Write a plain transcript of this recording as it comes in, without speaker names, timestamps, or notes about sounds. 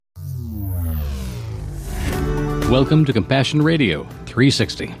Welcome to Compassion Radio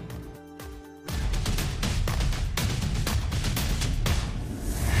 360.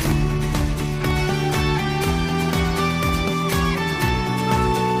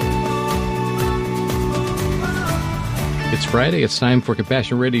 It's Friday. It's time for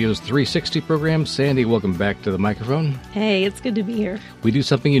Compassion Radio's 360 program. Sandy, welcome back to the microphone. Hey, it's good to be here. We do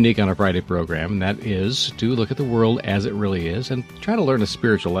something unique on our Friday program, and that is to look at the world as it really is and try to learn a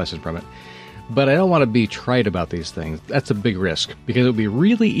spiritual lesson from it. But I don't want to be trite about these things. That's a big risk, because it would be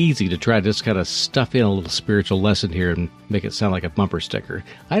really easy to try to just kind of stuff in a little spiritual lesson here and make it sound like a bumper sticker.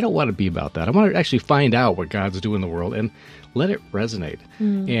 I don't want to be about that. I want to actually find out what God's doing in the world and let it resonate.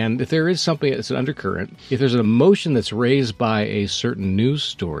 And if there is something that's an undercurrent, if there's an emotion that's raised by a certain news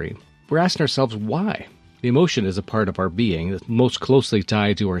story, we're asking ourselves why. The emotion is a part of our being that's most closely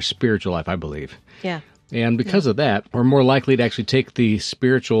tied to our spiritual life, I believe. Yeah. And because of that, we're more likely to actually take the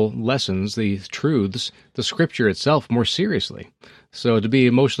spiritual lessons, the truths, the Scripture itself more seriously. So to be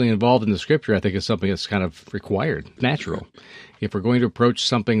emotionally involved in the Scripture, I think, is something that's kind of required, natural. If we're going to approach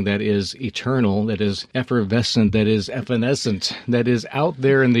something that is eternal, that is effervescent, that is evanescent, that is out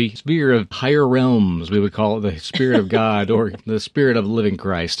there in the sphere of higher realms, we would call it the Spirit of God or the Spirit of the living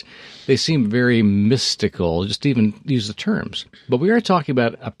Christ, they seem very mystical, just to even use the terms. But we are talking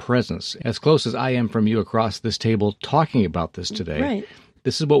about a presence, as close as I am from you across this table talking about this today. Right.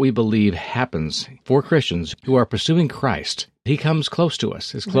 This is what we believe happens for Christians who are pursuing Christ. He comes close to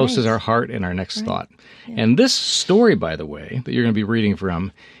us, as close as our heart and our next thought. Yeah. And this story, by the way, that you're going to be reading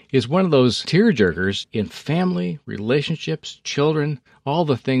from, is one of those tearjerkers in family, relationships, children, all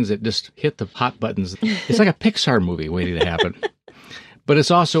the things that just hit the hot buttons. It's like a Pixar movie waiting to happen. But it's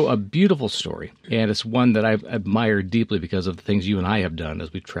also a beautiful story, and it's one that I've admired deeply because of the things you and I have done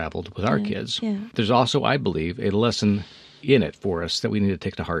as we've traveled with our kids. Yeah. There's also, I believe, a lesson in it for us that we need to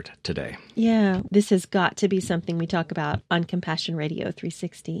take to heart today. Yeah, this has got to be something we talk about on Compassion Radio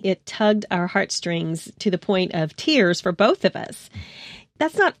 360. It tugged our heartstrings to the point of tears for both of us.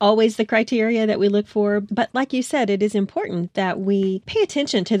 That's not always the criteria that we look for, but like you said, it is important that we pay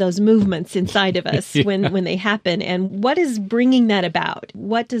attention to those movements inside of us when they happen, and what is bringing that about?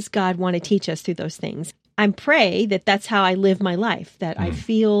 What does God want to teach us through those things? I pray that that's how I live my life, that I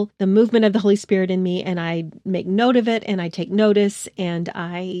feel the movement of the Holy Spirit in me, and I make note of it, and I take notice, and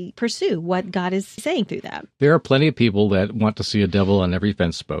I pursue what God is saying through that. There are plenty of people that want to see a devil on every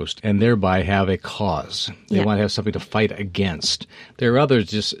fence post, and thereby have a cause. They want to have something to fight against. There are others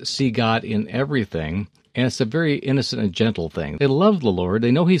just see God in everything, and it's a very innocent and gentle thing. They love the Lord.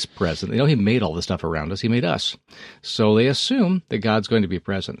 They know He's present. They know He made all this stuff around us. He made us. So they assume that God's going to be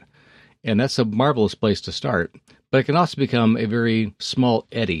present. And that's a marvelous place to start. But it can also become a very small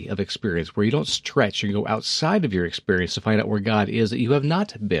eddy of experience where you don't stretch and go outside of your experience to find out where God is that you have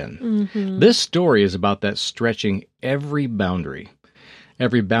not been. This story is about that stretching every boundary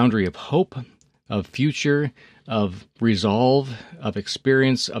of hope, of future, of resolve, of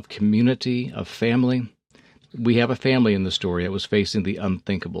experience, of community, of family. We have a family in the story that was facing the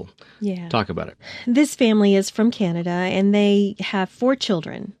unthinkable. Yeah. Talk about it. This family is from Canada, and they have 4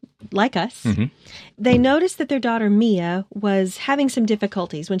 children, like us. They noticed that their daughter, Mia, was having some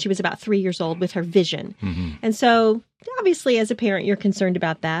difficulties when she was about 3 years old with her vision. And so, obviously, as a parent, you're concerned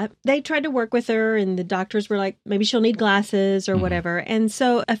about that. They tried to work with her, and the doctors were like, maybe she'll need glasses or whatever. And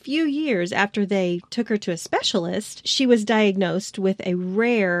so a few years after they took her to a specialist, she was diagnosed with a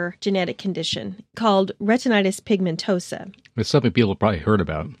rare genetic condition called retinitis pigmentosa. It's something people have probably heard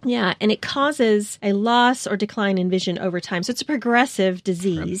about. Yeah, and it causes a loss or decline in vision over time. So it's a progressive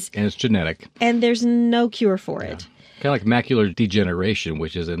disease. And it's genetic. And there's no cure for it. Kind of like macular degeneration,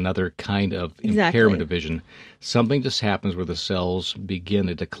 which is another kind of impairment of vision. Something just happens where the cells begin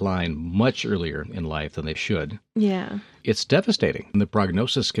to decline much earlier in life than they should. Yeah. It's devastating. And the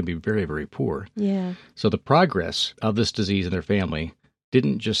prognosis can be very, very poor. Yeah. So the progress of this disease in their family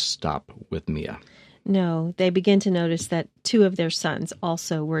didn't just stop with Mia. No, they began to notice that 2 of their sons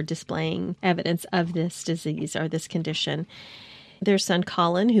also were displaying evidence of this disease or this condition. Their son,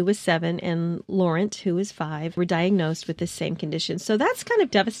 Colin, who was 7, and Laurent, who was 5, were diagnosed with the same condition. So that's kind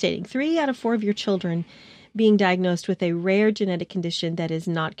of devastating. 3 out of 4 of your children being diagnosed with a rare genetic condition that is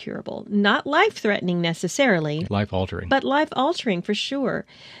not curable. Not life-threatening necessarily. Life-altering. But life-altering for sure.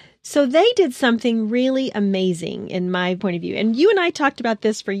 So they did something really amazing in my point of view. And you and I talked about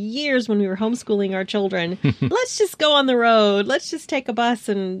this for years when we were homeschooling our children. Let's just go on the road. Let's just take a bus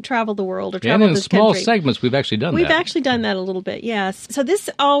and travel the world or travel this country. And in small segments, we've actually done that. We've actually done that a little bit, yes. So this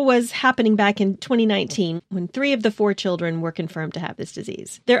all was happening back in 2019 when 3 of the 4 children were confirmed to have this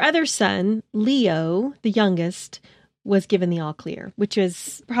disease. Their other son, Leo, the youngest, was given the all clear, which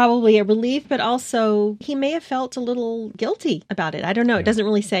was probably a relief, but also he may have felt a little guilty about it. I don't know. It doesn't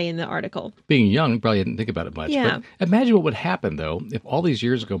really say in the article. Being young, probably didn't think about it much. Yeah. But imagine what would happen, though, if all these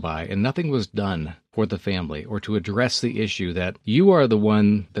years go by and nothing was done for the family or to address the issue that you are the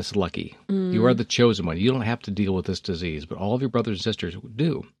one that's lucky. You are the chosen one. You don't have to deal with this disease, but all of your brothers and sisters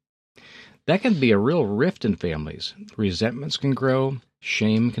do. That can be a real rift in families. Resentments can grow.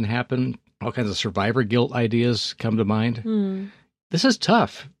 Shame can happen. All kinds of survivor guilt ideas come to mind. This is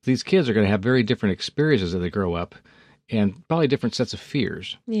tough. These kids are going to have very different experiences as they grow up and probably different sets of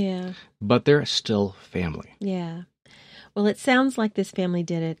fears. Yeah. But they're still family. Yeah. Well, it sounds like this family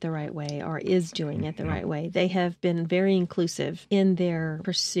did it the right way or is doing it the right way. They have been very inclusive in their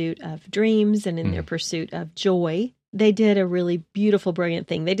pursuit of dreams and in their pursuit of joy. They did a really beautiful, brilliant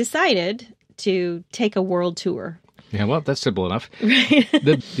thing. They decided to take a world tour. Yeah, well, that's simple enough. Right.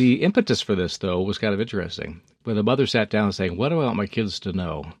 The impetus for this, though, was kind of interesting. When the mother sat down saying, what do I want my kids to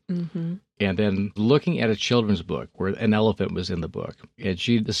know? And then looking at a children's book where an elephant was in the book. And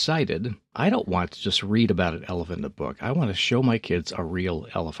she decided, I don't want to just read about an elephant in the book. I want to show my kids a real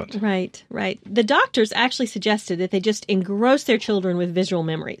elephant. Right, right. The doctors actually suggested that they just engross their children with visual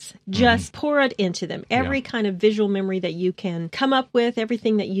memories. Just pour it into them. Every kind of visual memory that you can come up with,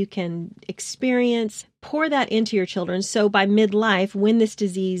 everything that you can experience, pour that into your children. So by midlife, when this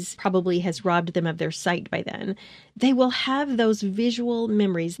disease probably has robbed them of their sight by then, they will have those visual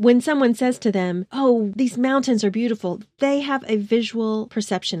memories. When someone says to them, oh, these mountains are beautiful, they have a visual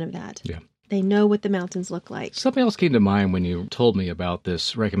perception of that. Yeah. They know what the mountains look like. Something else came to mind when you told me about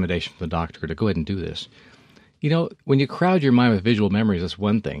this recommendation from the doctor to go ahead and do this. You know, when you crowd your mind with visual memories, that's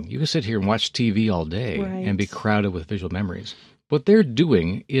one thing. You can sit here and watch TV all day and be crowded with visual memories. What they're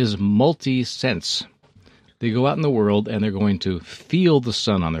doing is multi-sense. They go out in the world and they're going to feel the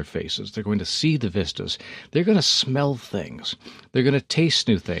sun on their faces. They're going to see the vistas. They're going to smell things. They're going to taste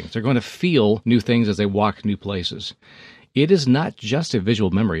new things. They're going to feel new things as they walk new places. It is not just a visual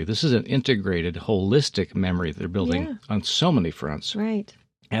memory. This is an integrated, holistic memory they're building on so many fronts. Right.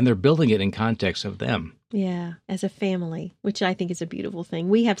 And they're building it in context of them. Yeah, as a family, which I think is a beautiful thing.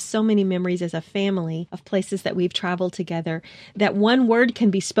 We have so many memories as a family of places that we've traveled together that one word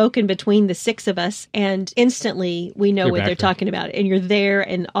can be spoken between the six of us and instantly we know what they're talking about. And you're there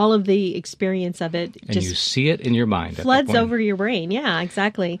and all of the experience of it and you see it in your mind. Floods over your brain. Yeah,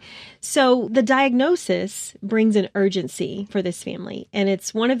 exactly. So the diagnosis brings an urgency for this family. And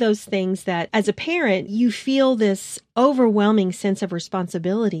it's one of those things that as a parent, you feel this overwhelming sense of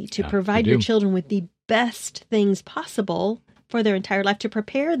responsibility to provide your children with the best things possible for their entire life, to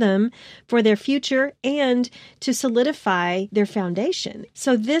prepare them for their future and to solidify their foundation.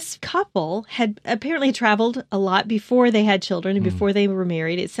 So this couple had apparently traveled a lot before they had children and before they were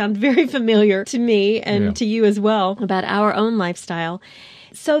married. It sounded very familiar to me and to you as well about our own lifestyle.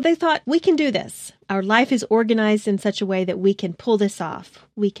 So they thought, we can do this. Our life is organized in such a way that we can pull this off.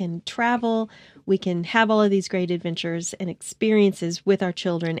 We can travel. We can have all of these great adventures and experiences with our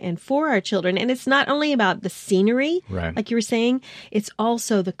children and for our children. And it's not only about the scenery, like you were saying, it's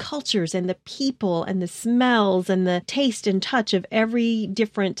also the cultures and the people and the smells and the taste and touch of every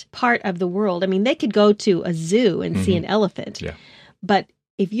different part of the world. I mean, they could go to a zoo and see an elephant. Yeah. But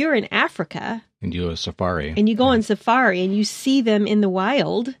if you're in Africa and you go on safari and you go on safari and you see them in the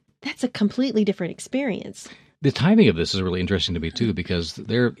wild, that's a completely different experience. The timing of this is really interesting to me, too, because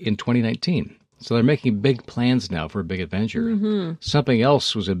they're in 2019. So they're making big plans now for a big adventure. Something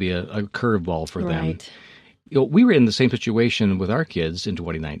else was going to be a curveball for them. You know, we were in the same situation with our kids in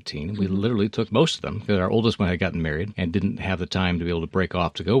 2019. We literally took most of them because our oldest one had gotten married and didn't have the time to be able to break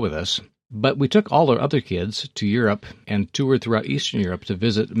off to go with us. But we took all our other kids to Europe and toured throughout Eastern Europe to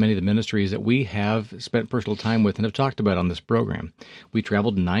visit many of the ministries that we have spent personal time with and have talked about on this program. We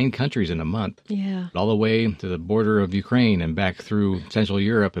traveled 9 countries in a month, all the way to the border of Ukraine and back through Central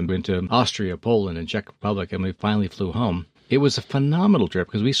Europe and went to Austria, Poland, and Czech Republic, and we finally flew home. It was a phenomenal trip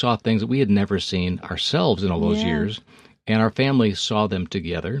because we saw things that we had never seen ourselves in all those years, and our family saw them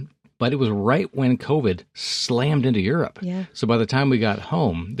together. But it was right when COVID slammed into Europe. So by the time we got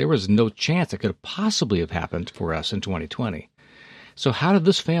home, there was no chance it could have possibly have happened for us in 2020. So how did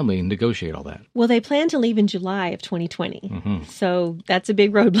this family negotiate all that? Well, they planned to leave in July of 2020. So that's a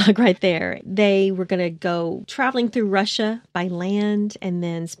big roadblock right there. They were going to go traveling through Russia by land and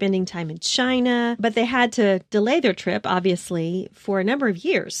then spending time in China. But they had to delay their trip, obviously, for a number of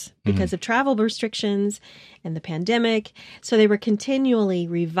years because of travel restrictions. and the pandemic. So they were continually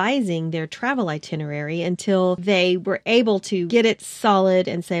revising their travel itinerary until they were able to get it solid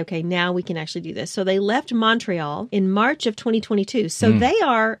and say, okay, now we can actually do this. So they left Montreal in March of 2022. So they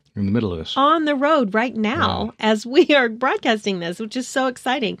are in the middle of this on the road right now as we are broadcasting this, which is so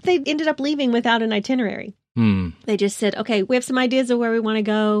exciting. They ended up leaving without an itinerary. They just said, okay, we have some ideas of where we want to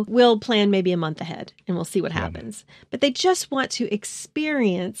go. We'll plan maybe a month ahead and we'll see what happens. But they just want to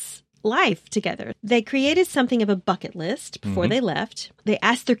experience life together. They created something of a bucket list before they left. They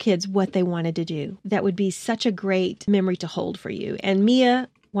asked their kids what they wanted to do. That would be such a great memory to hold for you. And Mia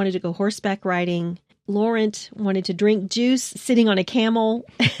wanted to go horseback riding. Laurent wanted to drink juice sitting on a camel.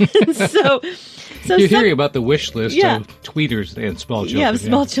 so you're hearing about the wish list of tweeters and small children. Yeah,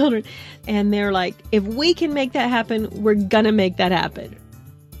 small children. And they're like, if we can make that happen, we're going to make that happen.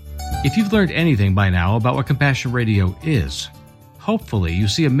 If you've learned anything by now about what Compassion Radio is, hopefully you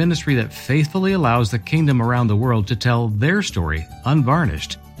see a ministry that faithfully allows the kingdom around the world to tell their story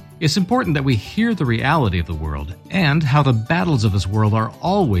unvarnished. It's important that we hear the reality of the world and how the battles of this world are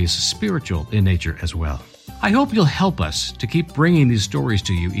always spiritual in nature as well. I hope you'll help us to keep bringing these stories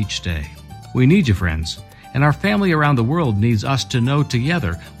to you each day. We need you, friends, and our family around the world needs us to know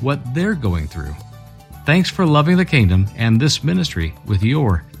together what they're going through. Thanks for loving the kingdom and this ministry with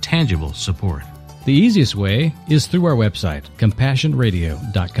your tangible support. The easiest way is through our website,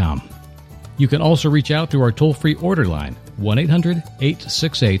 CompassionRadio.com. You can also reach out through our toll-free order line,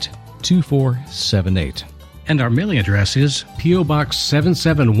 1-800-868-2478. And our mailing address is P.O. Box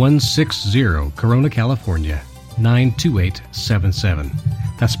 77160, Corona, California, 92877.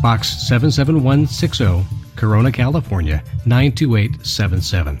 That's Box 77160, Corona, California,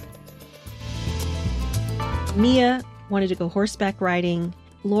 92877. Mia wanted to go horseback riding.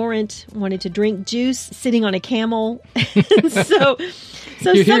 Laurent wanted to drink juice sitting on a camel. so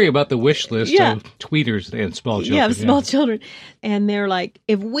you're hearing about the wish list of tweeters and small children. Yeah, small children. And they're like,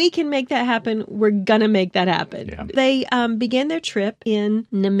 if we can make that happen, we're going to make that happen. Yeah. They began their trip in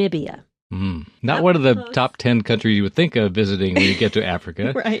Namibia. Not one of the top 10 countries you would think of visiting when you get to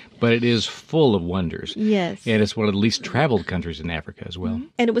Africa. Right. But it is full of wonders. Yes. And it's one of the least traveled countries in Africa as well.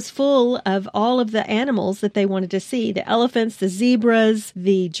 And it was full of all of the animals that they wanted to see. The elephants, the zebras,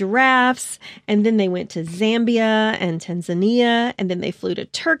 the giraffes. And then they went to Zambia and Tanzania. And then they flew to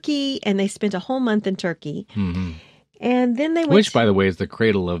Turkey. And they spent a whole month in Turkey. And then they went Which, by the way, is the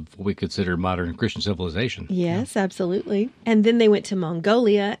cradle of what we consider modern Christian civilization. Yes, absolutely. And then they went to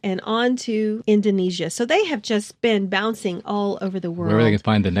Mongolia and on to Indonesia. So they have just been bouncing all over the world. Wherever they can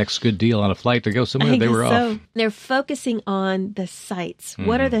find the next good deal on a flight to go somewhere, they were off. They're focusing on the sites.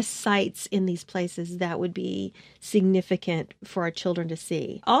 What are the sites in these places that would be significant for our children to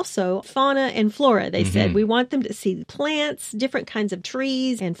see? Also, fauna and flora, they said. We want them to see plants, different kinds of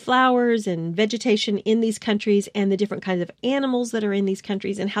trees and flowers and vegetation in these countries and the different kinds of animals that are in these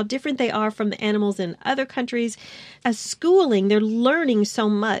countries and how different they are from the animals in other countries. As schooling, they're learning so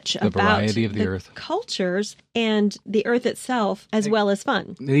much about the variety of the earth, cultures, and the earth itself, as well as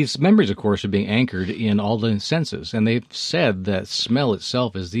fun. These memories, of course, are being anchored in all the senses, and they've said that smell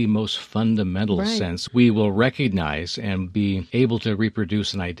itself is the most fundamental sense we will recognize and be able to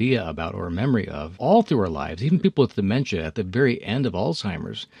reproduce an idea about or a memory of all through our lives. Even people with dementia at the very end of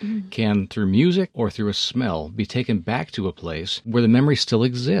Alzheimer's can, through music or through a smell, be taken back to a place where the memory still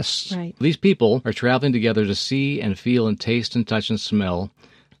exists. Right. These people are traveling together to see and feel and taste and touch and smell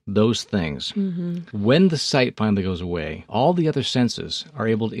those things. When the sight finally goes away, all the other senses are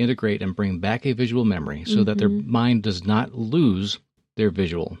able to integrate and bring back a visual memory so that their mind does not lose their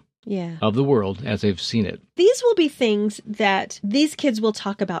visual of the world as they've seen it. These will be things that these kids will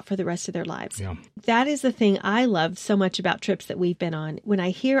talk about for the rest of their lives. Yeah. That is the thing I love so much about trips that we've been on. When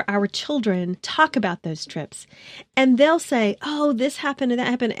I hear our children talk about those trips, and they'll say, oh, this happened and that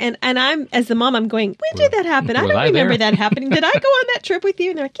happened. And I'm, as the mom, I'm going, when did that happen? I don't remember that happening. Did I go on that trip with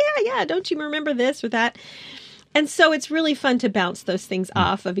you? And they're like, yeah, don't you remember this or that? And so it's really fun to bounce those things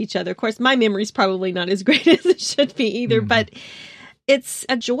off of each other. Of course, my memory's probably not as great as it should be either, but it's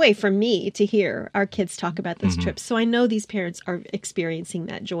a joy for me to hear our kids talk about those trips. So I know these parents are experiencing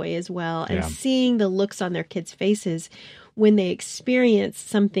that joy as well. And seeing the looks on their kids' faces when they experience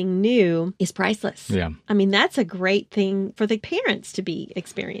something new is priceless. Yeah. I mean, that's a great thing for the parents to be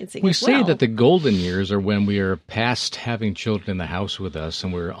experiencing We as well. say that the golden years are when we are past having children in the house with us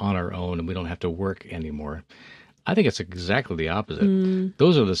and we're on our own and we don't have to work anymore. I think it's exactly the opposite.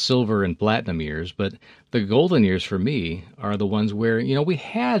 Those are the silver and platinum years, but the golden years for me are the ones where, we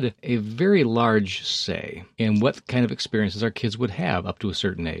had a very large say in what kind of experiences our kids would have up to a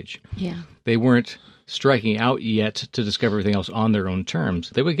certain age. Yeah. They weren't striking out yet to discover everything else on their own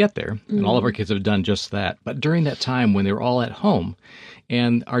terms. They would get there, and all of our kids have done just that. But during that time when they were all at home,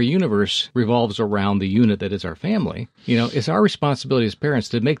 and our universe revolves around the unit that is our family, it's our responsibility as parents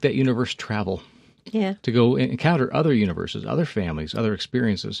to make that universe travel. Yeah. To go encounter other universes, other families, other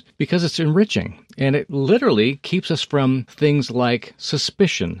experiences, because it's enriching. And it literally keeps us from things like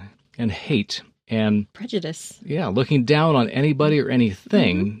suspicion and hate and prejudice. Yeah, looking down on anybody or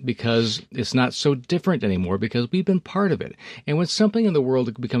anything because it's not so different anymore because we've been part of it. And when something in the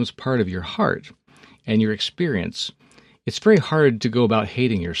world becomes part of your heart and your experience, it's very hard to go about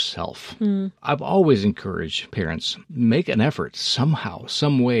hating yourself. I've always encouraged parents, make an effort somehow,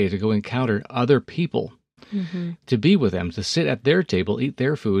 some way to go encounter other people, to be with them, to sit at their table, eat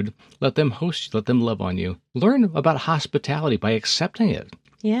their food, let them host you, let them love on you. Learn about hospitality by accepting it.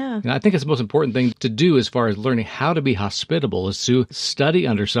 Yeah. And I think it's the most important thing to do as far as learning how to be hospitable is to study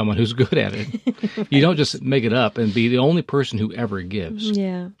under someone who's good at it. Right. You don't just make it up and be the only person who ever gives.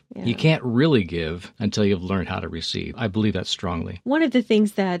 Yeah. You can't really give until you've learned how to receive. I believe that strongly. One of the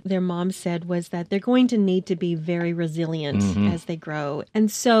things that their mom said was that they're going to need to be very resilient as they grow.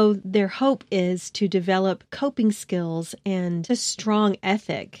 And so their hope is to develop coping skills and a strong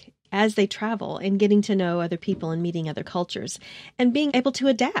ethic as they travel and getting to know other people and meeting other cultures and being able to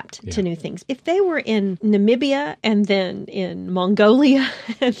adapt to new things. If they were in Namibia and then in Mongolia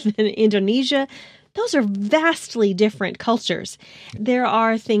and then Indonesia, those are vastly different cultures. There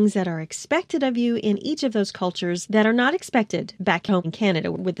are things that are expected of you in each of those cultures that are not expected back home in Canada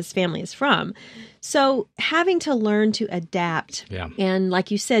where this family is from. So having to learn to adapt and,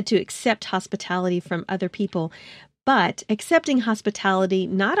 like you said, to accept hospitality from other people, but accepting hospitality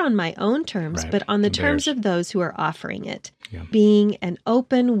not on my own terms, but on the terms of those who are offering it. Yeah. Being an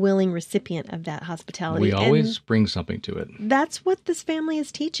open, willing recipient of that hospitality. We always bring something to it. That's what this family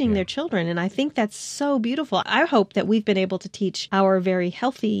is teaching their children. And I think that's so beautiful. I hope that we've been able to teach our very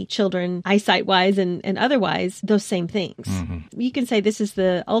healthy children, eyesight-wise and otherwise, those same things. You can say this is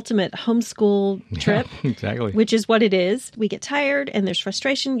the ultimate homeschool trip. Exactly. Which is what it is. We get tired and there's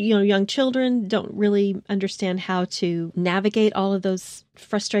frustration. Young children don't really understand how to navigate all of those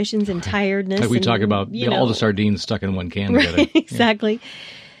frustrations and tiredness. Like we talk about all the sardines stuck in one can together. Exactly.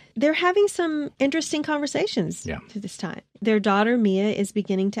 They're having some interesting conversations through this time. Their daughter, Mia, is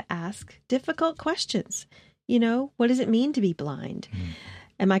beginning to ask difficult questions. What does it mean to be blind?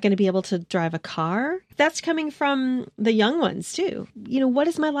 Am I going to be able to drive a car? That's coming from the young ones, too. What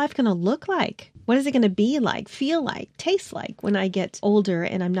is my life going to look like? What is it going to be like, feel like, taste like when I get older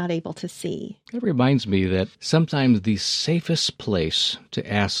and I'm not able to see? It reminds me that sometimes the safest place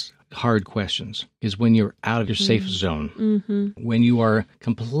to ask hard questions is when you're out of your safe zone, when you are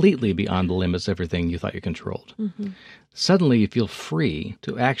completely beyond the limits of everything you thought you controlled. Suddenly you feel free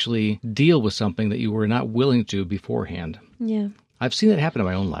to actually deal with something that you were not willing to beforehand. Yeah. I've seen that happen in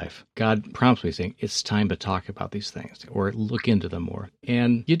my own life. God prompts me saying, it's time to talk about these things or look into them more.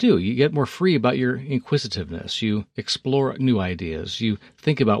 And you do. You get more free about your inquisitiveness. You explore new ideas. You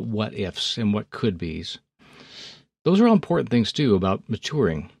think about what ifs and what could be's. Those are all important things, too, about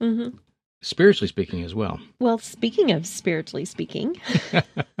maturing, spiritually speaking as well. Well, speaking of spiritually speaking,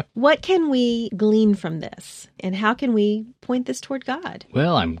 what can we glean from this? And how can we point this toward God?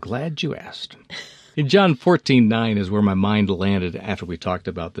 Well, I'm glad you asked. In John 14:9 is where my mind landed after we talked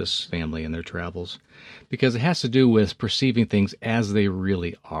about this family and their travels, because it has to do with perceiving things as they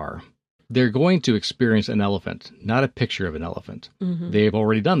really are. They're going to experience an elephant, not a picture of an elephant. They've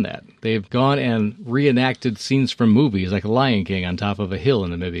already done that. They've gone and reenacted scenes from movies like Lion King on top of a hill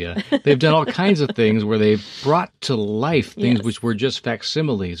in Namibia. They've done all kinds of things where they've brought to life things which were just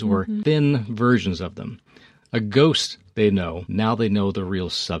facsimiles or thin versions of them. A ghost, they know. Now they know the real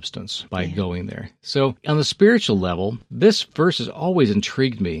substance by going there. So on the spiritual level, this verse has always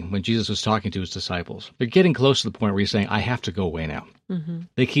intrigued me when Jesus was talking to his disciples. They're getting close to the point where he's saying, I have to go away now.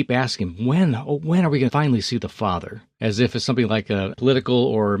 They keep asking, when are we going to finally see the Father? As if it's something like a political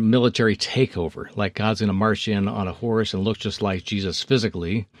or military takeover, like God's going to march in on a horse and look just like Jesus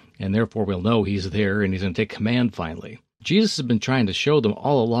physically, and therefore we'll know he's there and he's going to take command finally. Jesus has been trying to show them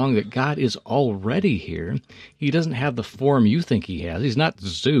all along that God is already here. He doesn't have the form you think he has. He's not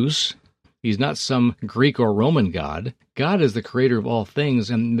Zeus. He's not some Greek or Roman god. God is the creator of all things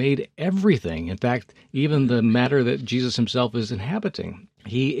and made everything. In fact, even the matter that Jesus himself is inhabiting.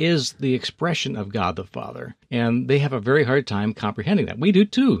 He is the expression of God the Father. And they have a very hard time comprehending that. We do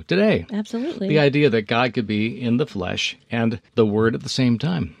too today. Absolutely. The idea that God could be in the flesh and the Word at the same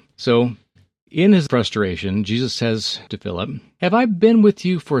time. So, in his frustration, Jesus says to Philip, "Have I been with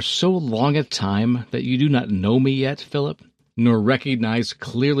you for so long a time that you do not know me yet, Philip, nor recognize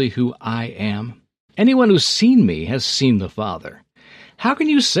clearly who I am? Anyone who's seen me has seen the Father. How can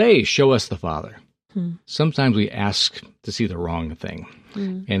you say, 'Show us the Father'?" Sometimes we ask to see the wrong thing,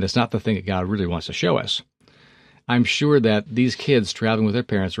 and it's not the thing that God really wants to show us. I'm sure that these kids traveling with their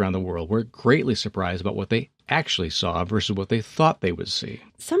parents around the world were greatly surprised about what they actually saw versus what they thought they would see.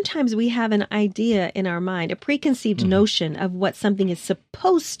 Sometimes we have an idea in our mind, a preconceived notion of what something is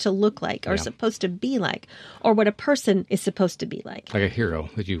supposed to look like or supposed to be like, or what a person is supposed to be like. Like a hero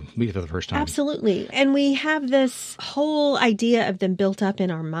that you meet for the first time. Absolutely. And we have this whole idea of them built up in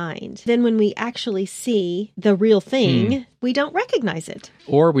our mind. Then when we actually see the real thing, we don't recognize it.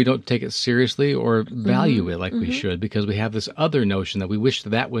 Or we don't take it seriously or value it like we should because we have this other notion that we wish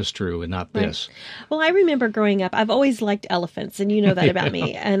that was true and not this. Well, I remember growing up, I've always liked elephants, and you know that about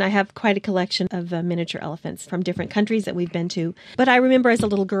me. And I have quite a collection of miniature elephants from different countries that we've been to. But I remember as a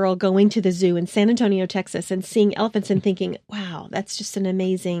little girl going to the zoo in San Antonio, Texas, and seeing elephants and thinking, wow, that's just an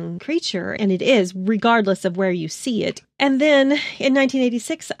amazing creature. And it is, regardless of where you see it. And then in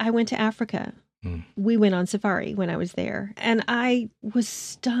 1986, I went to Africa. We went on safari when I was there. And I was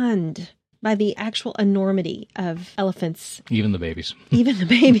stunned by the actual enormity of elephants. Even the babies. Even the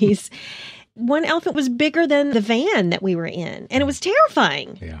babies. One elephant was bigger than the van that we were in, and it was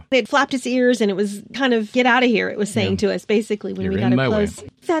terrifying. Yeah. It flapped its ears, and it was kind of, get out of here, it was saying to us, basically, when we got up close.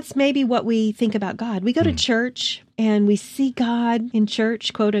 That's maybe what we think about God. We go to church, and we see God in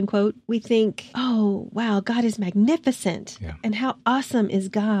church, quote unquote. We think, oh, wow, God is magnificent, and how awesome is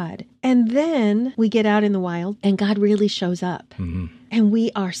God? And then we get out in the wild, and God really shows up, and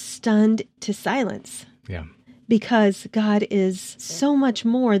we are stunned to silence. Yeah. Because God is so much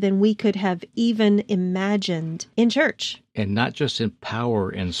more than we could have even imagined in church. And not just in power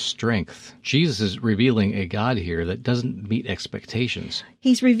and strength. Jesus is revealing a God here that doesn't meet expectations.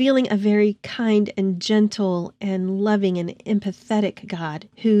 He's revealing a very kind and gentle and loving and empathetic God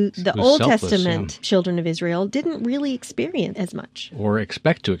who the Old Testament children of Israel didn't really experience as much. Or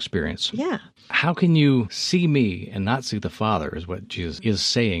expect to experience. Yeah. How can you see me and not see the Father is what Jesus is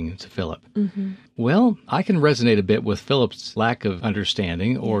saying to Philip. Well, I can resonate a bit with Philip's lack of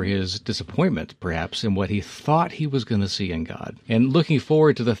understanding or his disappointment, perhaps, in what he thought he was going to see in God. And looking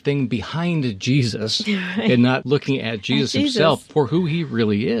forward to the thing behind Jesus and not looking at Jesus himself for who he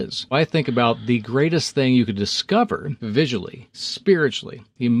really is. I think about the greatest thing you could discover visually, spiritually,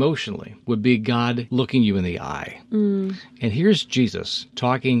 emotionally, would be God looking you in the eye. And here's Jesus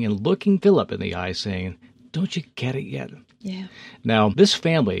talking and looking Philip in the eye saying, don't you get it yet? Yeah. Now, this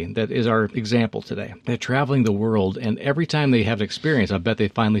family that is our example today, they're traveling the world, and every time they have an experience, I bet they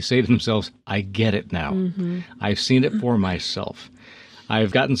finally say to themselves, I get it now. I've seen it for myself.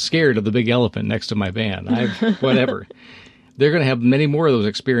 I've gotten scared of the big elephant next to my van. Whatever. They're going to have many more of those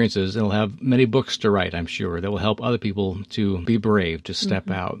experiences, and they'll have many books to write, I'm sure, that will help other people to be brave, to step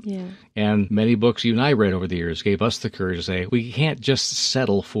out. Yeah. And many books you and I read over the years gave us the courage to say, we can't just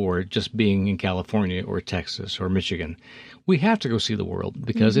settle for just being in California or Texas or Michigan. We have to go see the world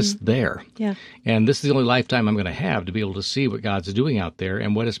because it's there. Yeah. And this is the only lifetime I'm going to have to be able to see what God's doing out there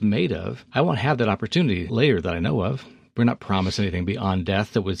and what it's made of. I won't have that opportunity later that I know of. We're not promised anything beyond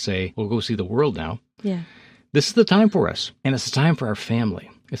death that would say, well, go see the world now. Yeah. This is the time for us, and it's the time for our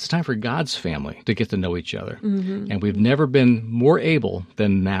family. It's time for God's family to get to know each other. And we've never been more able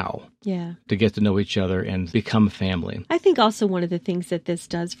than now to get to know each other and become family. I think also one of the things that this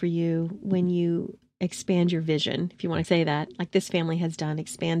does for you when you expand your vision, if you want to say that, like this family has done,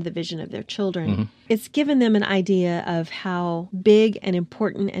 expand the vision of their children. It's given them an idea of how big and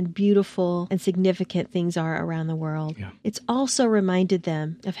important and beautiful and significant things are around the world. It's also reminded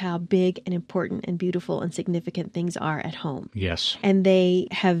them of how big and important and beautiful and significant things are at home. Yes. And they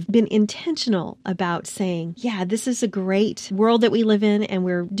have been intentional about saying, yeah, this is a great world that we live in, and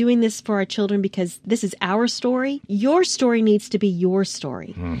we're doing this for our children because this is our story. Your story needs to be your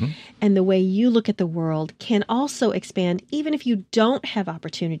story. And the way you look at the world can also expand even if you don't have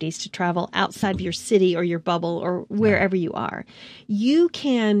opportunities to travel outside of your city or your bubble or wherever you are. You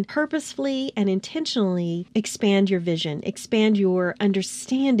can purposefully and intentionally expand your vision, expand your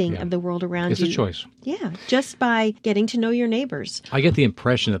understanding of the world around you. It's a choice. Yeah, just by getting to know your neighbors. I get the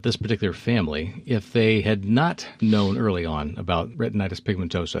impression that this particular family, if they had not known early on about retinitis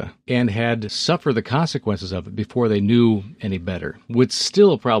pigmentosa and had suffered the consequences of it before they knew any better, would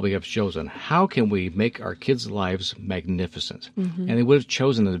still probably have chosen, how can we make our kids' lives magnificent? And they would have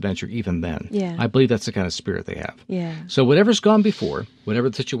chosen an adventure even then. Yeah. I believe that's the kind of spirit they have. Yeah. So whatever's gone before, whatever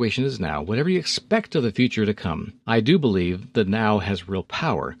the situation is now, whatever you expect of the future to come, I do believe that now has real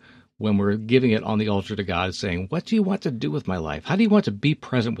power when we're giving it on the altar to God, saying, what do you want to do with my life? How do you want to be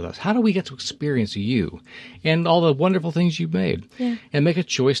present with us? How do we get to experience you and all the wonderful things you've made? And make a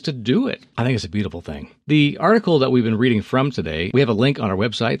choice to do it. I think it's a beautiful thing. The article that we've been reading from today, we have a link on our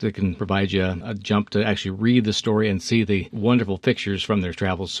website that can provide you a jump to actually read the story and see the wonderful pictures from their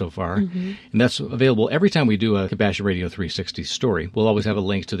travels so far. And that's available every time we do a Compassion Radio 360 story. We'll always have a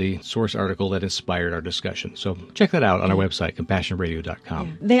link to the source article that inspired our discussion. So check that out on our website,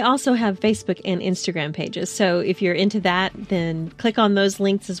 compassionradio.com. They also have Facebook and Instagram pages. So if you're into that, then click on those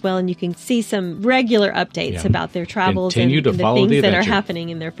links as well, and you can see some regular updates about their travels and the things that are happening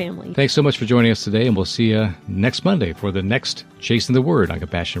in their family. Thanks so much for joining us today, and we'll see you next Monday for the next Chasing the Word on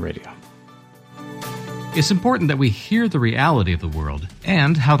Compassion Radio. It's important that we hear the reality of the world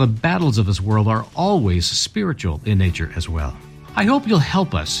and how the battles of this world are always spiritual in nature as well. I hope you'll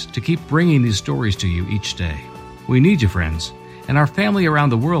help us to keep bringing these stories to you each day. We need you, friends. And our family around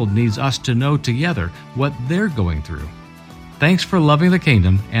the world needs us to know together what they're going through. Thanks for loving the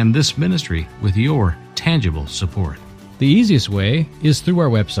kingdom and this ministry with your tangible support. The easiest way is through our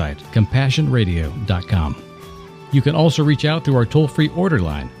website, compassionradio.com. You can also reach out through our toll-free order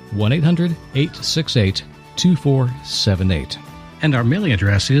line, 1-800-868-2478. And our mailing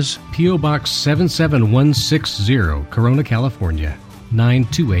address is P.O. Box 77160, Corona, California,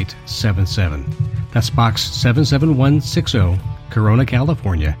 92877. That's Box 77160, Corona,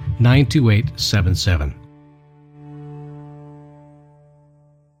 California, 92877.